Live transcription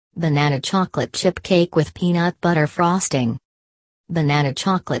Banana chocolate chip cake with peanut butter frosting. Banana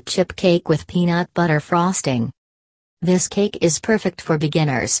chocolate chip cake with peanut butter frosting. This cake is perfect for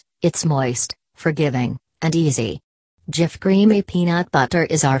beginners, it's moist, forgiving, and easy. Jif creamy peanut butter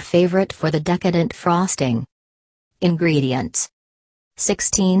is our favorite for the decadent frosting. Ingredients: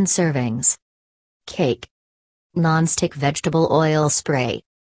 16 servings. Cake. Non-stick vegetable oil spray.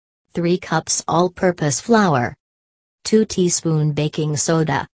 3 cups all-purpose flour. 2 teaspoon baking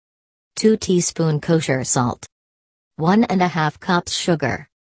soda. 2 teaspoon kosher salt. 1½ cups sugar.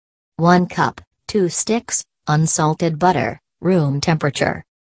 1 cup, 2 sticks, unsalted butter, room temperature.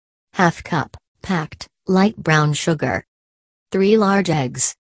 ½ cup, packed, light brown sugar. 3 large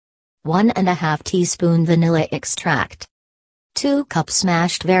eggs. 1½ teaspoon vanilla extract. 2 cups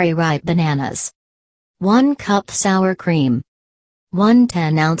smashed very ripe bananas. 1 cup sour cream. 1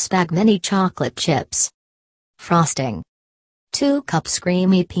 10-ounce bag mini chocolate chips. Frosting. 2 cups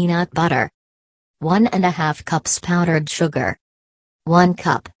creamy peanut butter. 1½ cups powdered sugar. 1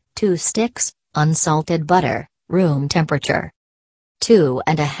 cup, 2 sticks, unsalted butter, room temperature.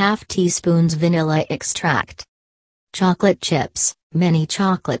 2½ teaspoons vanilla extract. Chocolate chips, mini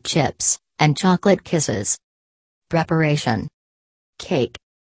chocolate chips, and chocolate kisses. Preparation. Cake.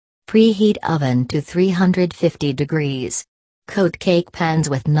 Preheat oven to 350 degrees. Coat cake pans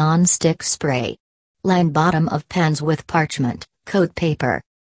with non-stick spray. Line bottom of pans with parchment, coat paper.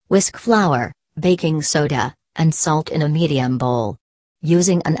 Whisk flour, baking soda, and salt in a medium bowl.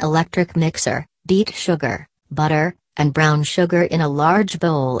 Using an electric mixer, beat sugar, butter, and brown sugar in a large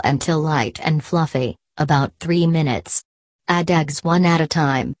bowl until light and fluffy, about 3 minutes. Add eggs one at a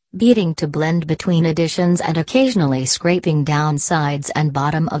time, beating to blend between additions and occasionally scraping down sides and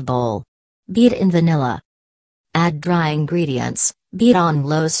bottom of bowl. Beat in vanilla. Add dry ingredients, beat on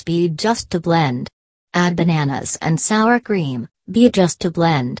low speed just to blend. Add bananas and sour cream, beat just to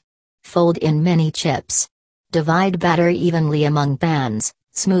blend. Fold in mini chips. Divide batter evenly among pans,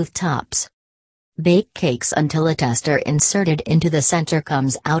 smooth tops. Bake cakes until a tester inserted into the center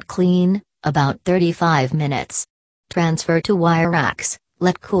comes out clean, about 35 minutes. Transfer to wire racks,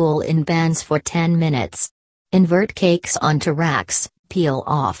 let cool in pans for 10 minutes. Invert cakes onto racks, peel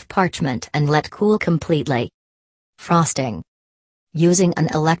off parchment and let cool completely. Frosting. Using an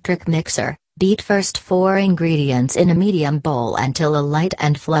electric mixer, beat first 4 ingredients in a medium bowl until a light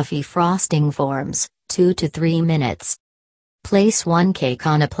and fluffy frosting forms, 2 to 3 minutes. Place 1 cake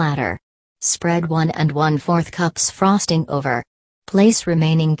on a platter. Spread 1 1/4 cups frosting over. Place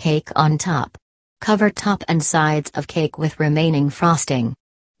remaining cake on top. Cover top and sides of cake with remaining frosting.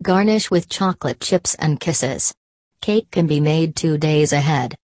 Garnish with chocolate chips and kisses. Cake can be made 2 days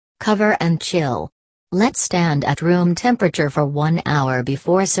ahead. Cover and chill. Let stand at room temperature for 1 hour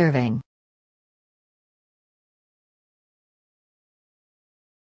before serving.